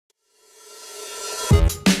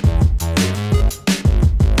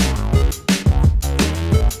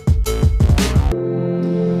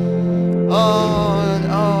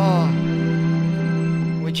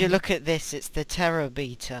at this, it's the Tera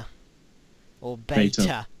beta. Or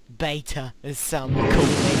beta. Beta, as some call it.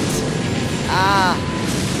 Ah!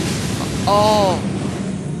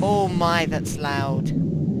 Oh my, that's loud.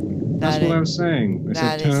 That's what I was saying. I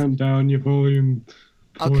said turn down your volume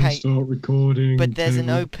before you start recording. But there's an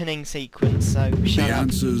opening sequence, so shut up. The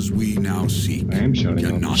answers we now seek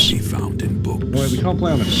cannot be found in books. Wait, we can't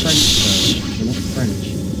play on the French server. We're not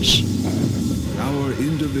French. Our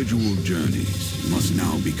individual journeys must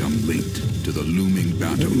now become linked to the looming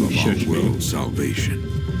battle of our world's salvation.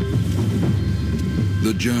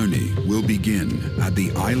 The journey will begin at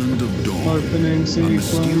the Island of Dawn, opening a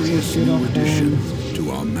mysterious new addition to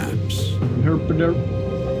our maps. Harp-de-Derp.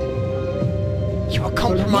 You are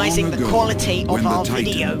compromising the quality of our Titans,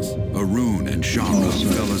 video. Arun and Shara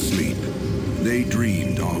fell asleep. They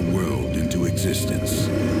dreamed our world into existence. I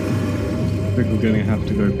think we're going to have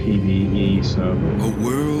to go PvE server. A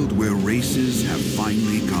world where races have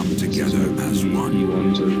finally come together as one,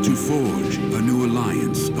 to forge a new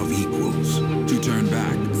alliance of equals, to turn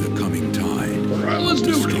back the coming tide of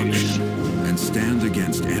destruction, and stand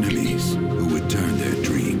against enemies who would turn their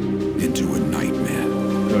dream into a nightmare.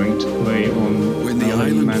 Going to play on when the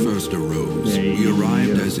island first arose, we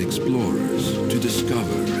arrived as explorers to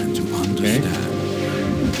discover and to understand.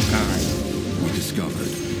 We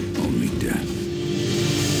discovered only death.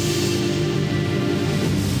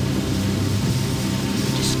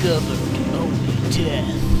 Discovered only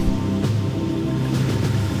death.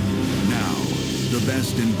 Now, the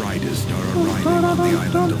best and brightest are arriving on the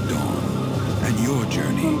Island of Dawn, and your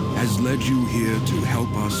journey has led you here to help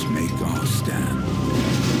us make our stand.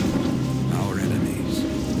 Our enemies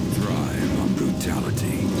thrive on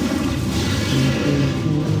brutality.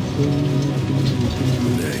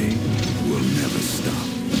 They will never stop.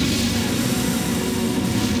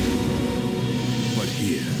 But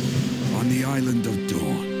here, on the Island of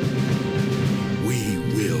Dawn, we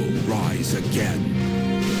will rise again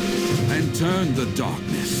and turn the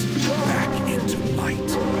darkness back into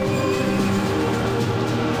light.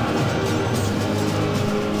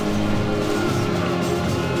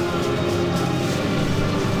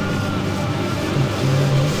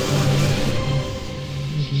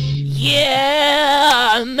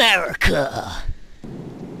 Yeah, America!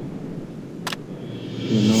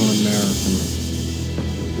 You're not American.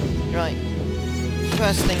 Right.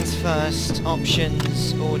 First things first,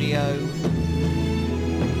 options, audio.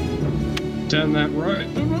 Turn that right.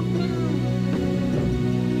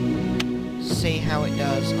 See how it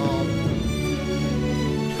does on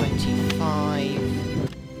 25.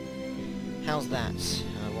 How's that,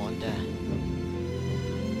 I wonder?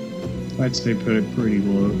 I'd say put it pretty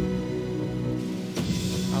low.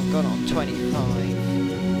 I've got on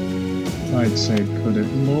 25. I'd say put it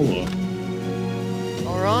lower.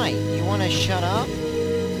 Alright, you wanna shut up?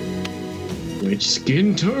 Which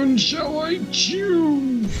skin tone shall I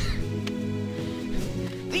choose?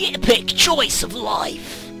 The epic choice of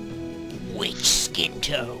life! Which skin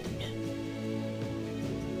tone?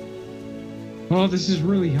 Oh, this is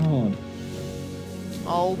really hard.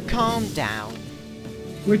 Oh, calm down.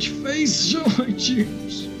 Which face shall I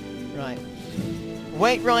choose? Right.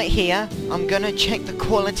 Wait right here. I'm gonna check the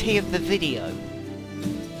quality of the video.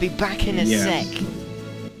 Be back in a sec.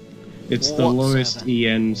 It's the lowest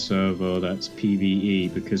EN server that's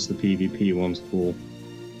PvE because the PvP one's full.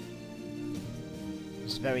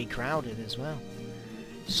 It's very crowded as well.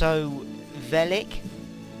 So, Velik?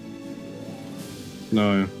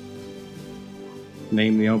 No.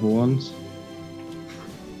 Name the other ones.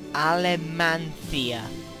 Alemanthia.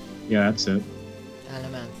 Yeah, that's it.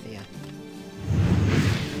 Alemanthia.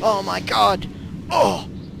 Oh my god! Oh!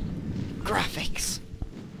 Graphics!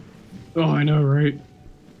 Oh, I know, right?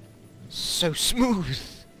 So smooth!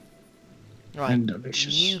 Right, And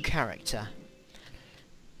delicious. new character.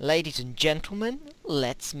 Ladies and gentlemen,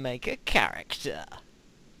 let's make a character.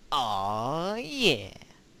 Aw, yeah.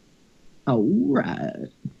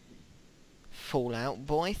 Alright. Fallout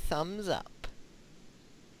Boy, thumbs up.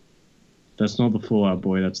 That's not the Fallout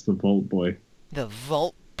Boy, that's the Vault Boy. The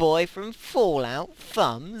Vault Boy from Fallout,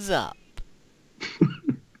 thumbs up.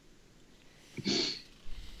 It's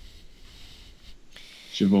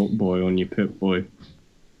your Vault Boy on your Pip Boy.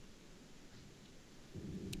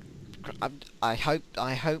 I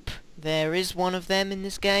hope there is one of them in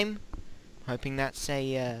this game. Hoping that's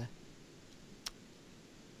a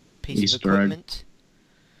piece Easter of equipment.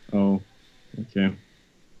 Egg. Oh, okay.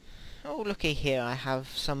 Oh, looky here, I have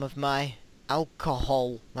some of my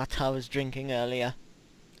alcohol that I was drinking earlier.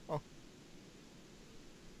 Oh.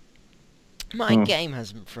 My game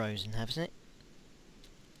hasn't frozen, hasn't it?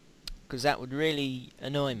 Because that would really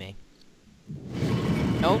annoy me.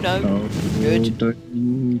 Oh no. Oh, Good.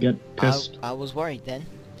 Don't get pissed. I was worried then.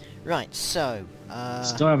 Right, so,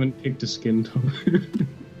 Still haven't picked a skin tone.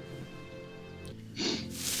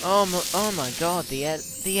 oh my god,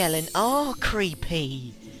 the Ellen are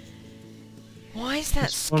creepy. Why is that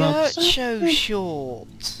That's what I'm skirt so saying.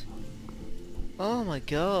 short? Oh my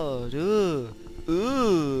god, ooh.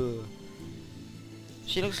 Ooh.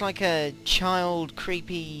 She looks like a child,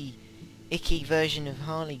 creepy, icky version of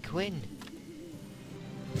Harley Quinn.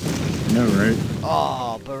 No, right?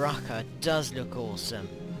 Oh, Baraka does look awesome.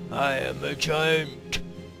 I am a giant.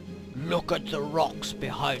 Look at the rocks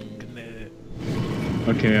behind me.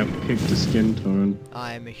 Okay, I've picked a skin tone.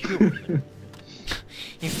 I am a human.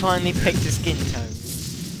 You finally picked a skin tone.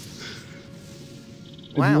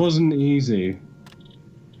 Wow. It wasn't easy.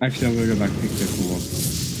 Actually, I'm gonna go back and pick a different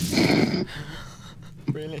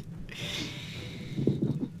one. Really?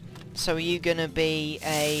 So are you gonna be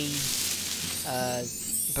a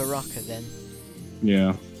Baraka then?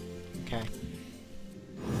 Yeah. Okay.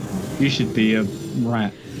 You should be a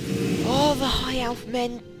rat. Oh, the high elf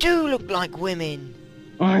men do look like women.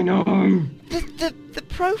 I know! The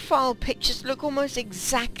profile pictures look almost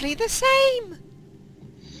exactly the same.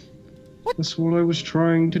 That's what I was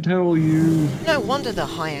trying to tell you. No wonder the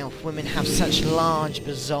high elf women have such large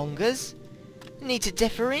bazongas. They need to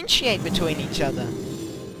differentiate between each other.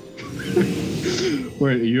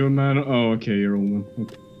 Wait, are you a man? Oh, okay, you're a woman.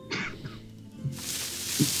 Okay.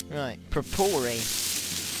 Right, Propori.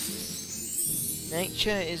 Nature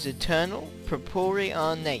is eternal. Propori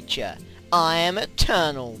are nature. I am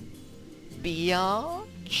eternal.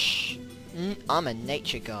 Biatch. I'm a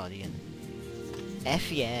nature guardian.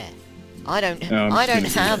 F yeah. I don't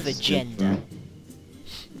have a gender.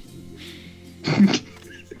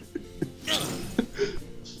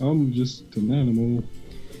 I'm just an animal.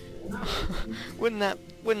 Wouldn't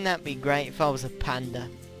that be great if I was a panda?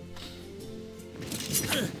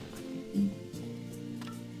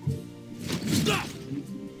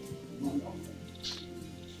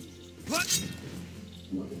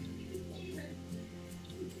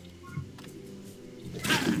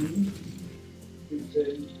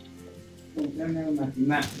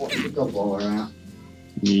 Matt, watch the dog while we're out.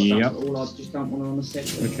 Yep. All I just don't want her on the set.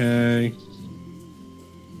 Okay.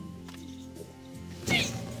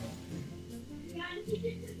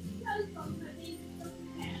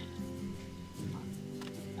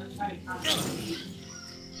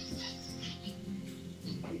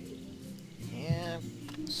 Yeah,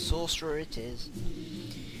 sorcerer it is.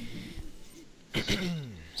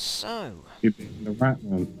 So. You're being the rat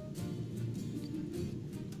man.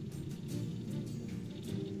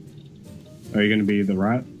 Are you going to be the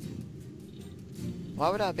rat? Why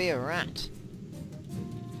would I be a rat?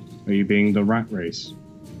 Are you being the rat race?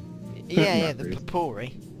 Yeah, the race.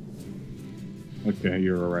 Propori. Okay,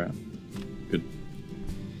 you're a rat. Good.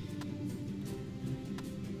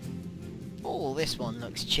 Oh, this one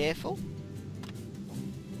looks cheerful.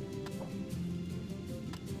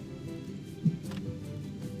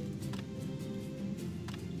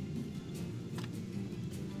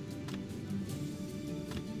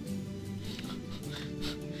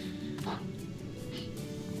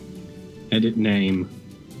 Edit name.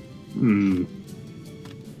 Hmm.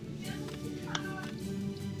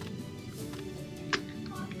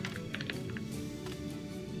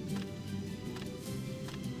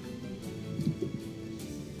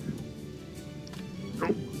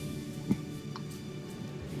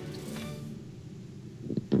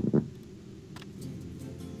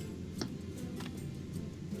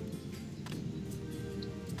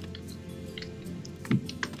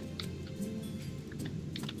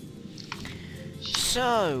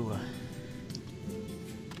 So,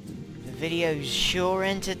 the video's sure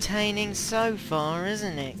entertaining so far,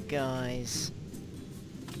 isn't it, guys?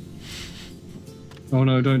 Oh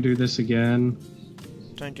no, don't do this again.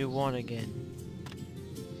 Don't do what again?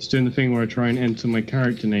 It's doing the thing where I try and enter my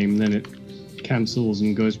character name, then it cancels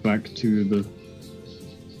and goes back to the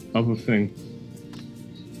other thing.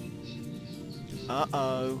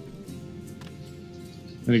 Uh-oh.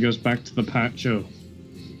 Then it goes back to the patcho.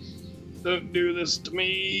 Don't do this to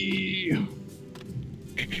me!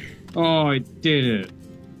 Oh, I did it!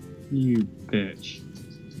 You bitch.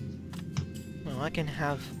 Well, I can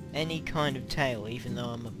have any kind of tail, even though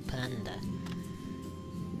I'm a panda.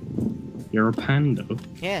 You're a panda?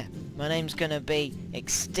 Yeah, my name's gonna be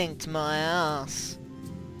Extinct My Ass.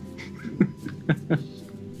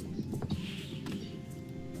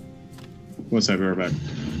 What's that we're about?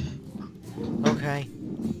 Okay.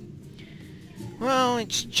 Well,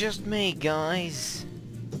 it's just me, guys.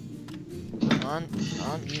 Aren't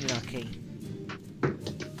you lucky?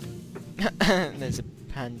 There's a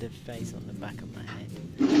panda face on the back of my head.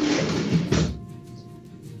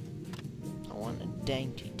 I want a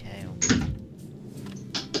dainty tail.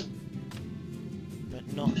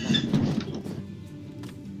 But not that.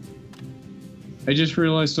 I just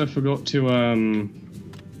realised I forgot to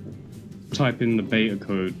type in the beta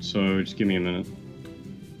code, so just give me a minute.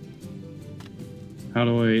 How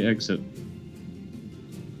do I exit?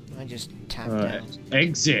 I just tap down.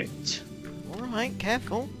 Exit! Alright,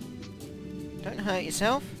 careful. Don't hurt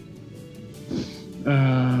yourself.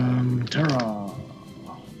 Tera.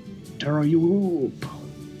 Tera Europe.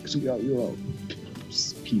 Because we got Europe.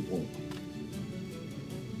 People.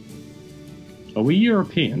 Are we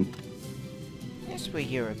European? Yes, we're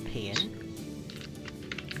European.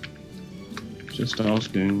 Just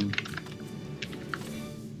asking.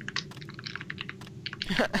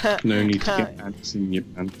 No need to get pants in your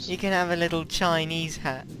pants. You can have a little Chinese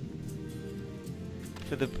hat.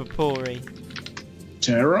 For the Papori.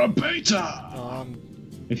 Tera Beta!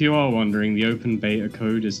 If you are wondering, the open beta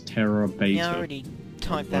code is Tera Beta. Yeah, I already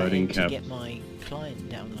typed that in to get my client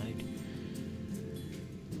download.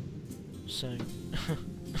 So...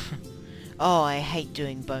 oh, I hate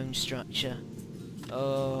doing bone structure.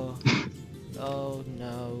 Oh... oh,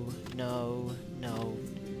 no, no, no.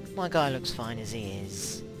 My guy looks fine as he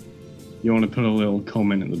is. You want to put a little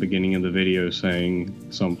comment at the beginning of the video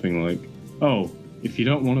saying something like, oh, if you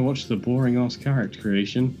don't want to watch the boring-ass character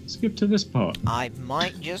creation, skip to this part. I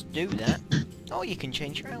might just do that. Oh, you can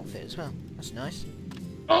change your outfit as well. That's nice.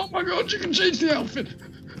 Oh my god, you can change the outfit!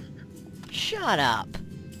 Shut up!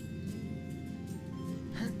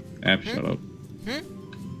 Shut up.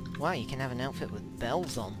 Wow, you can have an outfit with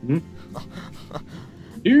bells on.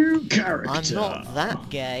 New character! I'm not that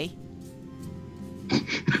gay.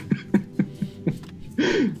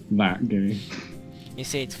 That gay. You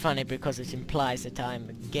see, it's funny because it implies that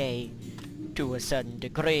I'm gay to a certain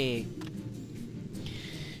degree.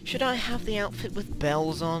 Should I have the outfit with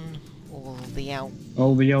bells on? Or the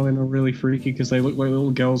Oh, the yelling are really freaky because they look like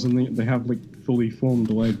little girls and they have like fully formed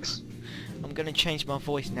legs. I'm gonna change my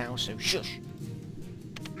voice now, so shush.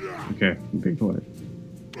 Okay, big voice.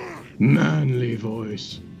 Manly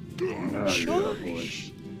voice. Shush.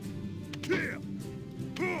 Voice.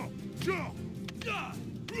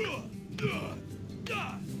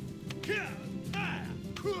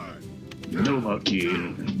 No lucky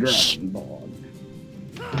Dragon Ball.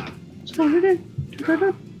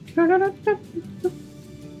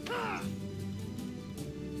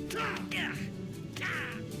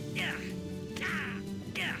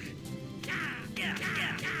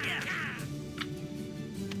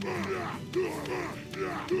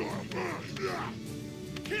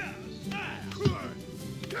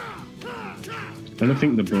 I don't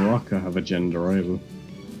think the Baraka have a gender either.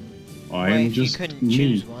 I am just if you couldn't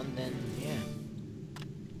choose one, then yeah.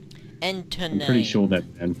 Enter name. I'm pretty sure that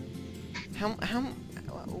then.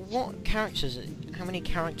 What characters? How many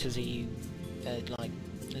characters are you like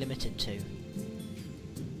limited to?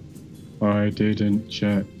 I didn't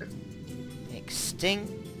check.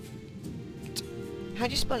 Extinct. How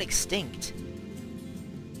do you spell extinct?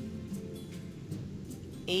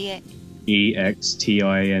 E-X-T-I-N-C-T.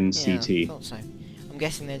 Yeah, I thought so. I'm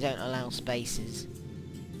guessing they don't allow spaces.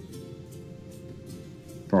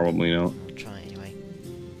 Probably not. I'll try anyway.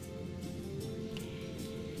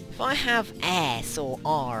 If I have ass or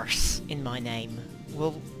arse in my name,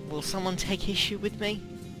 will someone take issue with me?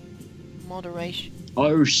 Moderation.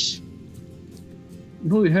 Arse.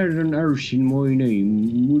 If I had an arse in my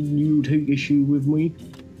name, wouldn't you take issue with me?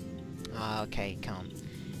 Ah, okay, can't.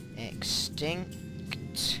 Extinct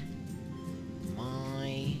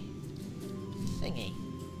my thingy.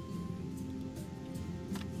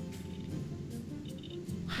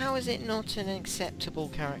 How is it not an acceptable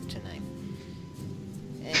character name?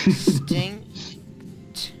 Extinct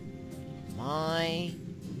my...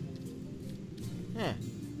 Yeah.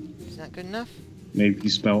 Is that good enough? Maybe you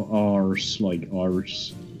spell arse like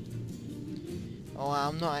arse. Oh,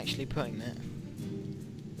 I'm not actually putting that.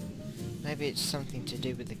 Maybe it's something to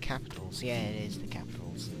do with the capitals. Yeah, it is the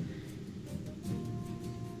capitals.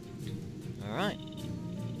 Alright.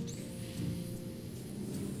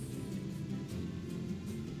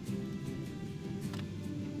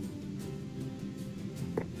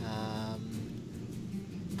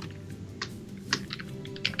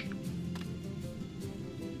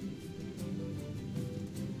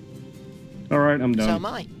 Alright, I'm done. So am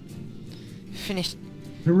I. Finished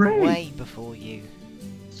Hooray! way before you.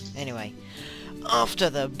 Anyway, after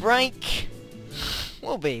the break,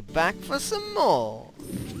 we'll be back for some more.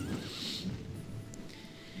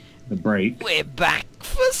 The break. We're back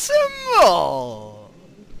for some more!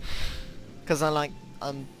 Because I like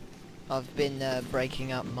I've been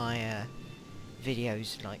breaking up my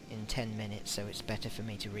videos like in 10 minutes, so it's better for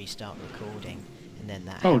me to restart recording, and then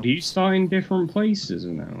that Oh, helps. do you start in different places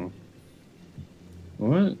now?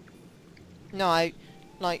 What? No, I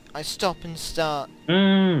stop and start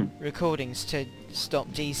Ah, recordings to stop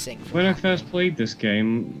desync from when I happening. first played this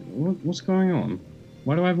game, what's going on?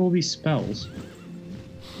 Why do I have all these spells?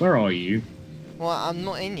 Where are you? Well, I'm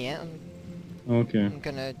not in yet. Okay. I'm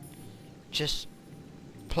gonna just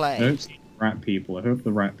I play. don't see rat people. I hope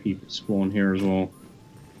the rat people spawn here as well.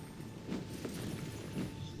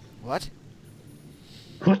 What?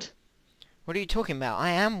 What? What are you talking about? I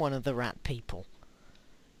am one of the rat people.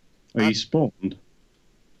 Are you spawned?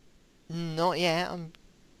 Not yet.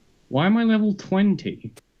 Why am I level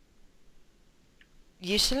 20?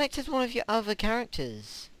 You selected one of your other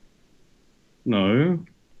characters. No.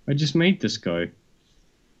 I just made this guy.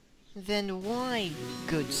 Then why,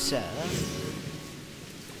 good sir?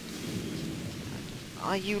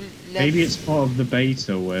 Are you level... Maybe it's part of the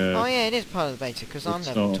beta where... Oh yeah, it is part of the beta, because I'm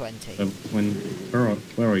level 20.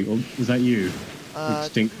 Where are you? Oh, is that you?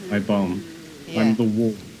 Extinct my bum. Yeah. I'm the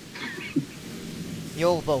wall.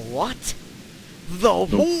 You're the what? The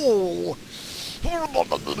wall!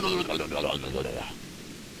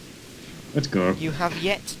 Let's go. You have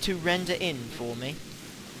yet to render in for me.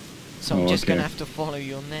 So I'm Oh, just okay. gonna have to follow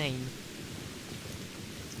your name.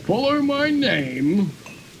 Follow my name.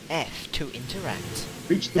 F to interact.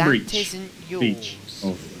 Reach the That breach. isn't yours. Beach.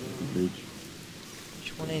 Oh, the breach.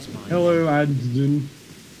 Which one is mine? Hello, Adden.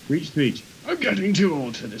 Reach the beach. I'm getting too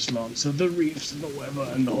old for this nonsense. The reefs and the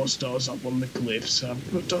weather and the hostiles up on the cliffs have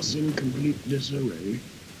put us in complete disarray.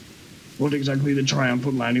 What exactly the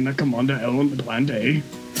triumphant landing that Commander Elrond had planned, eh?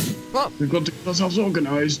 What? We've got to get ourselves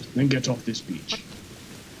organised and get off this beach.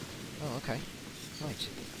 Oh, okay. Right.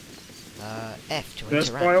 F to First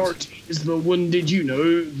interact. priority is the wounded, you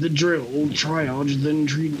know, the drill, triage, then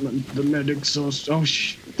treatment, the medics are... Oh,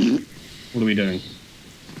 What are we doing?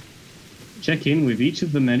 Check in with each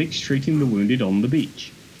of the medics treating the wounded on the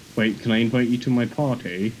beach. Wait, can I invite you to my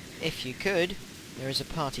party? If you could. There is a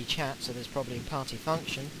party chat, so there's probably a party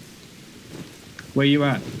function. Where you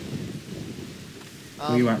at?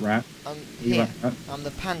 Where you at, rat? I'm Where you here. at? I'm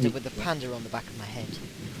the panda with the panda on the back of my head.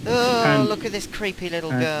 Oh, look at this creepy little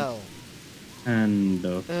girl.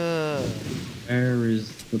 Panda. Where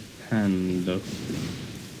is the panda?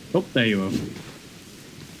 Oh, there you are.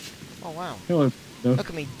 Oh, wow. Hello, panda. Look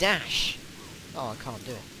at me dash. Oh, I can't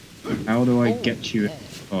do it. How do I Oh, get you? there.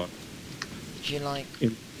 Oh, Do you like...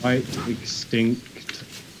 invite extinct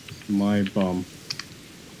my bum.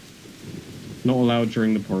 Not allowed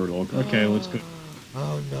during the prologue. Okay, let's go.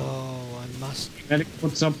 Oh no, I must... Medic,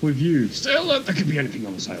 what's up with you? Still, there could be anything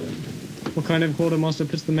on this island. What kind of quartermaster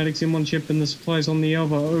puts the medics in one ship and the supplies on the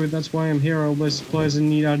other? Oh, that's why I'm here. All those supplies I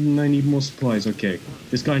need more supplies. Okay,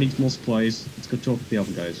 this guy needs more supplies. Let's go talk to the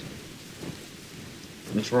other guys.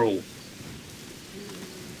 Let's roll.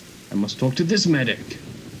 I must talk to this medic.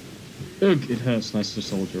 Ugh, it hurts. Nice to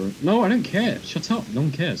soldier. No, I don't care. Shut up. No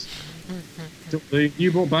one cares.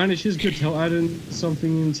 You brought bandages? Good. Tell Adam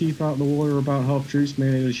something in teeth out of the water about half troops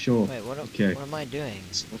made it ashore. Wait, what Okay. am I doing?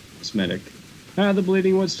 It's medic. The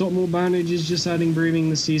bleeding won't stop more bandages, just adding breathing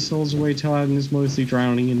the sea souls away till Adam is mostly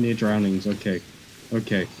drowning in near drownings. Okay.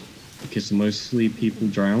 Okay. Okay, so mostly people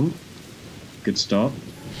drown. Good start.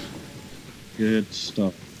 Good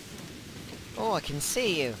start. Oh, I can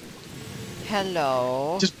see you.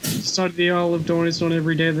 Hello. Just decided the Isle of Dawn is on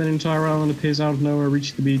every day, that entire island appears out of nowhere,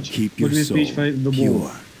 reach the beach. Keep Look your at this soul beach, the pure.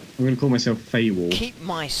 wall. I'm gonna call myself Faywall. Keep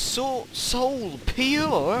my soul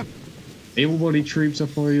pure. Able-bodied troops are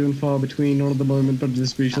few and far between, not at the moment, but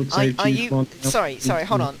this beach looks safe. Are you... Sorry,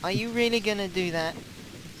 hold on. Are you really gonna do that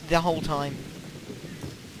the whole time?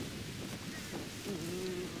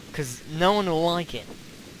 Because no one will like it.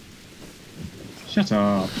 Shut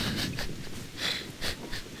up.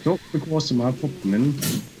 Dr. Quasima Popman,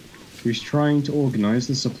 who's trying to organise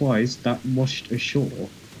the supplies that washed ashore.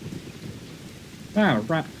 Ah,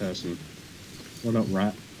 rat person. What up,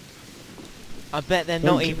 rat? I bet they're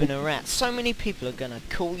not even a rat. So many people are gonna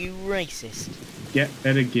call you racist. Get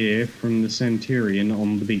better gear from the Centurion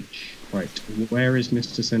on the beach. Right, where is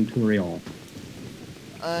Mr. Centurion?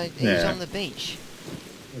 He's There. on the beach.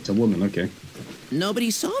 It's a woman, okay. Nobody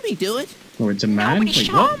saw me do it. Oh, it's a man? Nobody Wait,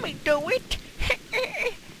 saw what? me do it.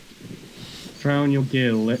 Throw on your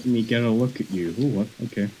gear, let me get a look at you. Ooh, what?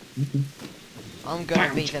 Okay. I'm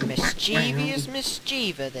gonna be the mischievous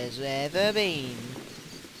mischiever there's ever been.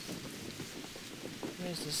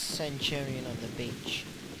 Where's the Centurion on the beach?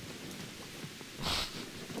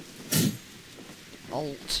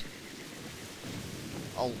 Alt.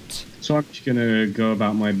 Alt? So I'm just gonna go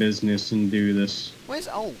about my business and do this. Where's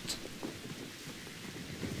Alt?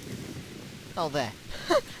 Oh, there.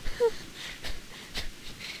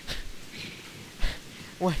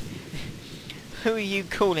 What? Who are you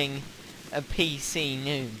calling a PC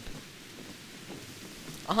noob?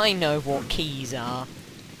 I know what keys are.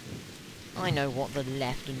 I know what the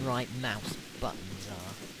left and right mouse buttons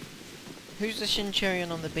are. Who's the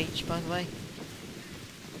Centurion on the beach, by the way?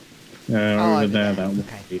 Over there, that one.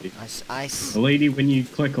 Okay. Lady. The The lady, when you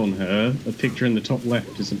click on her, the picture in the top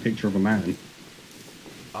left is a picture of a man.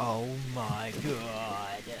 Oh my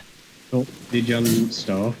god. Tell the adjutant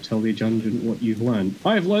staff, tell the adjutant what you've learned.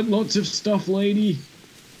 I've learned lots of stuff, lady.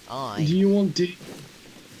 Do you want to...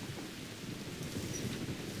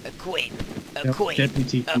 Equip.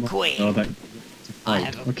 Deputy Equip. Oh, that... I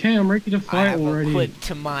have okay, I'm ready to fight already.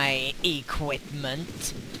 equipped my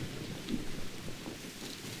equipment.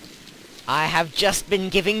 I have just been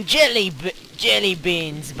given jelly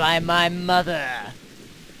beans by my mother.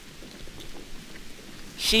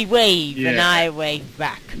 She waved and I waved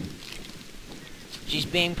back. She's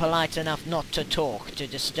being polite enough not to talk to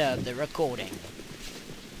disturb the recording.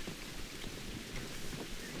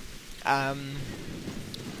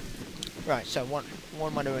 Right, so what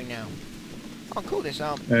am I doing now? I'll call this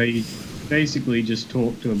up. You basically just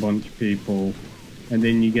talk to a bunch of people, and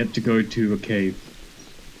then you get to go to a cave.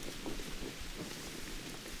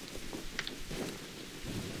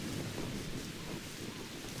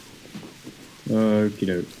 Okie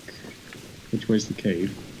doke. Which way's the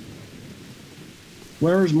cave?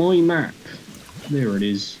 Where's my map? There it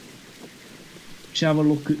is. Let's have a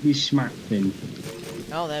look at this map then.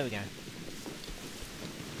 Oh, there we go.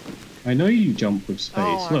 I know you jump with space.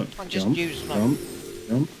 Oh, look. I just jump, used my... jump,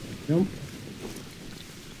 jump, jump.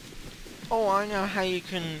 Oh, I know how you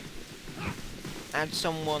can add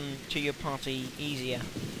someone to your party easier.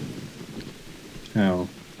 How?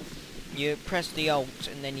 You press the Alt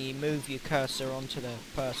and then you move your cursor onto the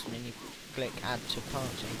person and you click Add to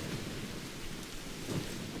Party.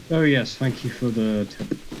 Oh yes, thank you for the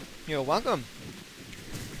tip. You're welcome.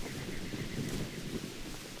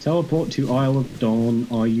 Teleport to Isle of Dawn.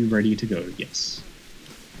 Are you ready to go? Yes.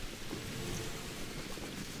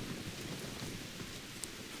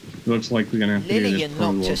 Looks like we're gonna have to do Lillian this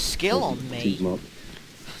locked prologue a skill on for me. team up.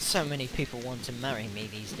 So many people want to marry me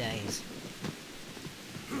these days.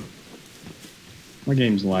 My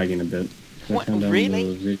game's lagging a bit. I What, found out really?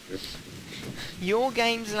 the video. Your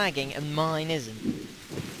game's lagging and mine isn't.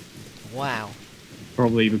 Wow.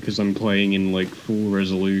 Probably because I'm playing in like full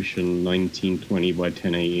resolution 1920 by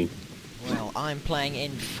 1080. Well, I'm playing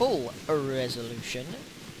in full resolution,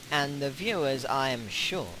 and the viewers, I am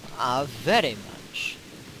sure, are very much,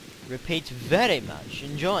 repeat, very much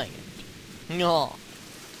enjoying it. No.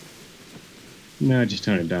 No, just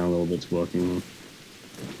turn it down a little bit, it's working.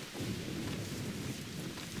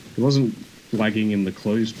 It wasn't lagging in the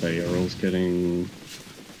closed beta, or else it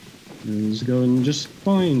was going just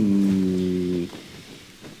fine.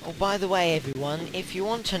 Oh, by the way, everyone, if you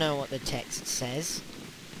want to know what the text says,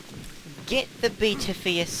 get the beta for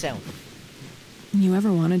yourself. You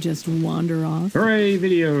ever want to just wander off? Hooray,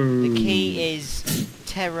 video! The key is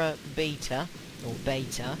Tera beta, or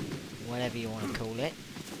beta, whatever you want to call it.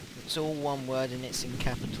 It's all one word and it's in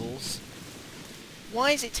capitals. Why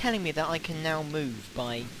is it telling me that I can now move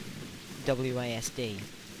by WASD?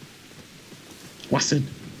 What's it?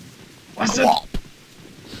 What's it? Quap!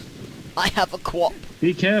 I have a quap.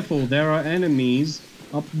 Be careful, there are enemies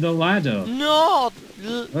up the ladder. No!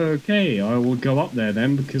 Okay, I will go up there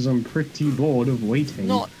then because I'm pretty bored of waiting.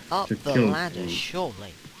 Not up to the kill ladder, them.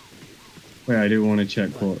 surely. Wait, I do want to check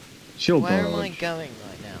what. Shield Where am I barrage. going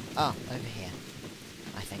right now? Ah, over here.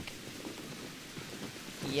 I think.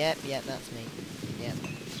 Yep, that's me. Yep.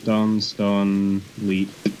 Stun, leap.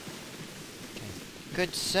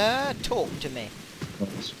 Good sir, talk to me.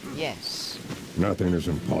 Yes. Nothing is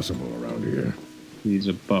impossible around here. These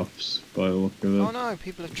are buffs by the look of it. Oh no,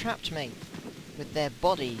 people have trapped me with their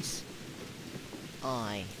bodies.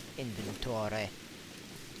 Inventory.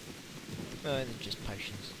 Oh, they're just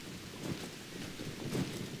potions.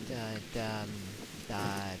 Right,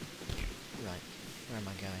 where am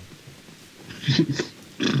I going?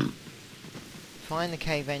 Find the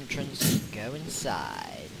cave entrance and go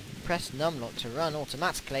inside. Press numlock to run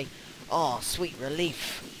automatically. Oh, sweet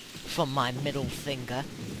relief from my middle finger.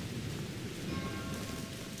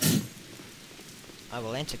 I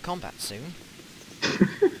will enter combat soon.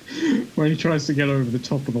 When he tries to get over the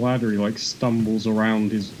top of the ladder, he like stumbles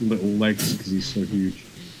around his little legs because he's so huge.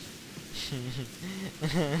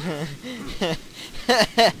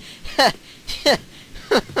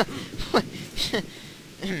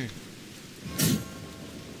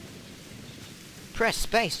 Press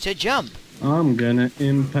space to jump. I'm gonna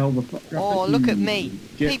impel the fuck up. Oh, look at me.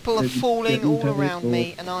 People are falling all impelled. around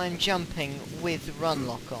me, and I'm jumping with run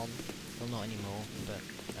lock on. Well, not anymore, but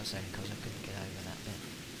that's only because I couldn't get over that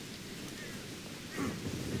bit.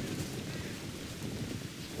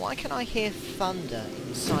 Why can I hear thunder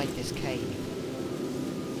inside this cave?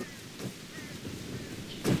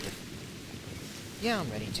 Yeah,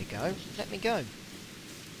 I'm ready to go. Let me go.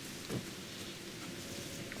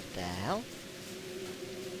 What the hell?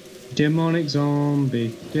 Demonic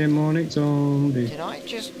zombie. Demonic zombie. Did I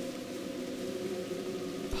just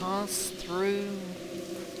pass through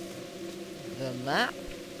the map?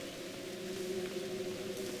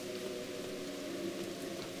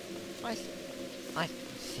 I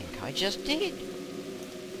think I just did.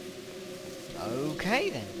 Okay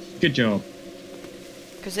then. Good job.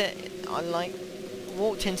 Because I like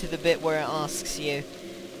walked into the bit where it asks you,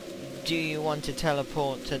 do you want to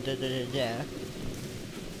teleport to da-da-da-da?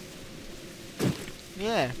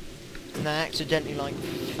 Yeah. And I accidentally like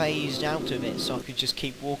phased out of it so I could just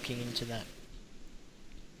keep walking into that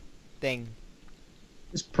thing.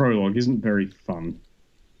 This prologue isn't very fun.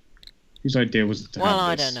 Whose idea was it to Well, have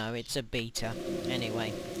I this? don't know, it's a beta.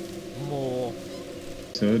 Anyway. More.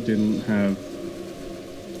 So it didn't have...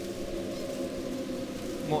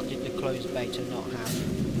 What did the closed beta not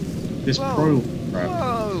have? This Whoa. prologue crap.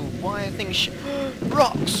 Whoa! Why are things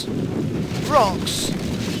Rocks! Rocks!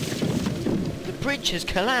 The bridge has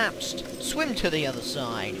collapsed! Swim to the other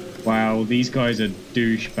side! Wow, these guys are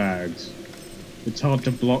douchebags. It's hard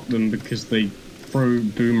to block them because they throw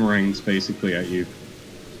boomerangs basically at you.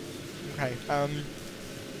 Okay,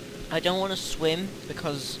 I don't want to swim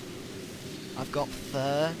because I've got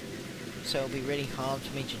fur, so it'll be really hard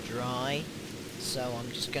for me to dry. So I'm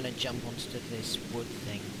just gonna jump onto this wood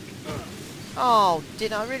thing. Oh,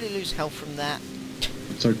 did I really lose health from that?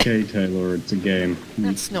 It's okay, Taylor, it's a game.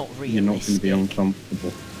 That's not realistic. You're not going to be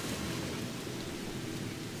uncomfortable.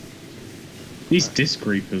 These disc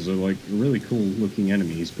reapers are like really cool looking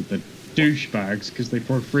enemies, but they're douchebags because they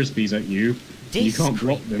throw frisbees at you. And you can't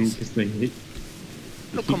block them because they hit.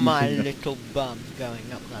 Look at my little bum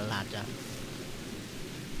going up the ladder.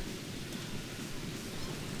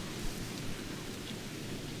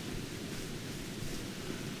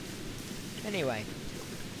 Anyway,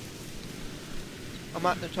 I'm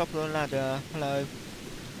at the top of the ladder. Hello.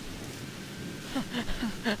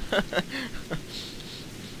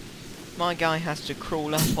 My guy has to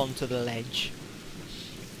crawl up onto the ledge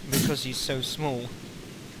because he's so small.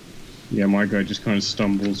 Yeah, my guy just kind of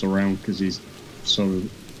stumbles around because he's so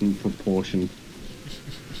in proportion.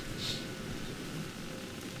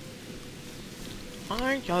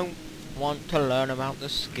 I don't want to learn about the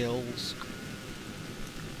skills.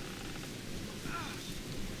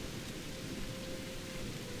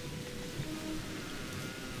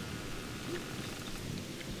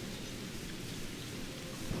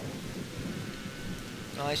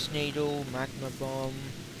 Ice needle, magma bomb,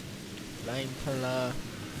 flame pillar.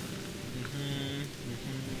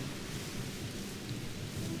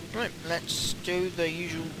 Right, let's do the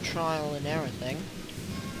usual trial and error thing.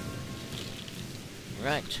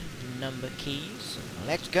 Right, number keys.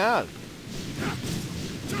 Let's go.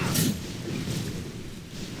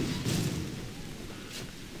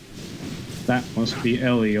 That must be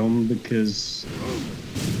Elion because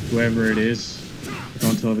whoever it is, I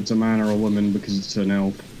can't tell if it's a man or a woman because it's an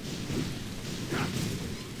elf.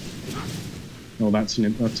 Oh, that's a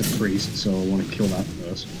priest, so I want to kill that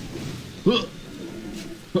first.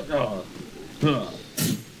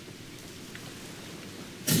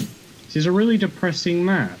 This is a really depressing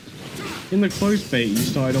map. In the closed bait, you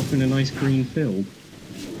started off in a nice green field.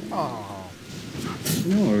 Oh.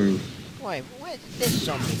 No. Wait, where did this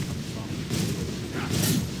zombie come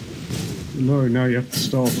from? No, now you have to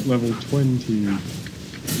start at level 20.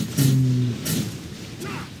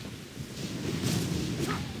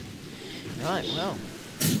 Right, well.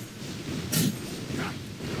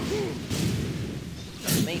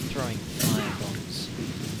 Look at me throwing firebombs.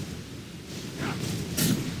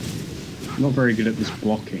 Not very good at this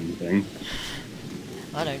blocking thing.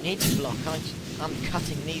 I don't need to block, I'm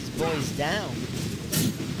cutting these boys down.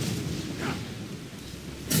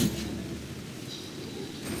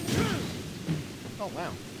 Oh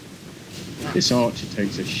wow. This archer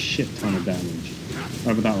takes a shit ton of damage.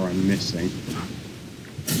 Either that or I'm missing.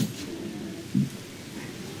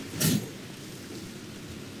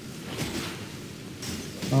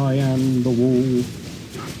 I am the wall.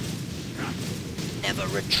 Never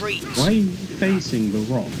retreat. Why are you facing the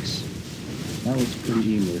rocks? That was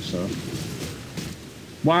pretty emo, sir.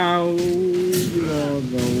 Wow, you are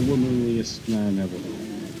the womanliest man ever.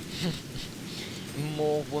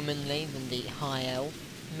 more womanly than the high elf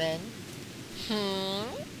men?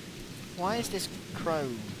 Why is this crow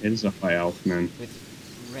It is a high elf, man. with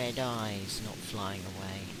red eyes not flying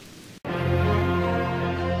away?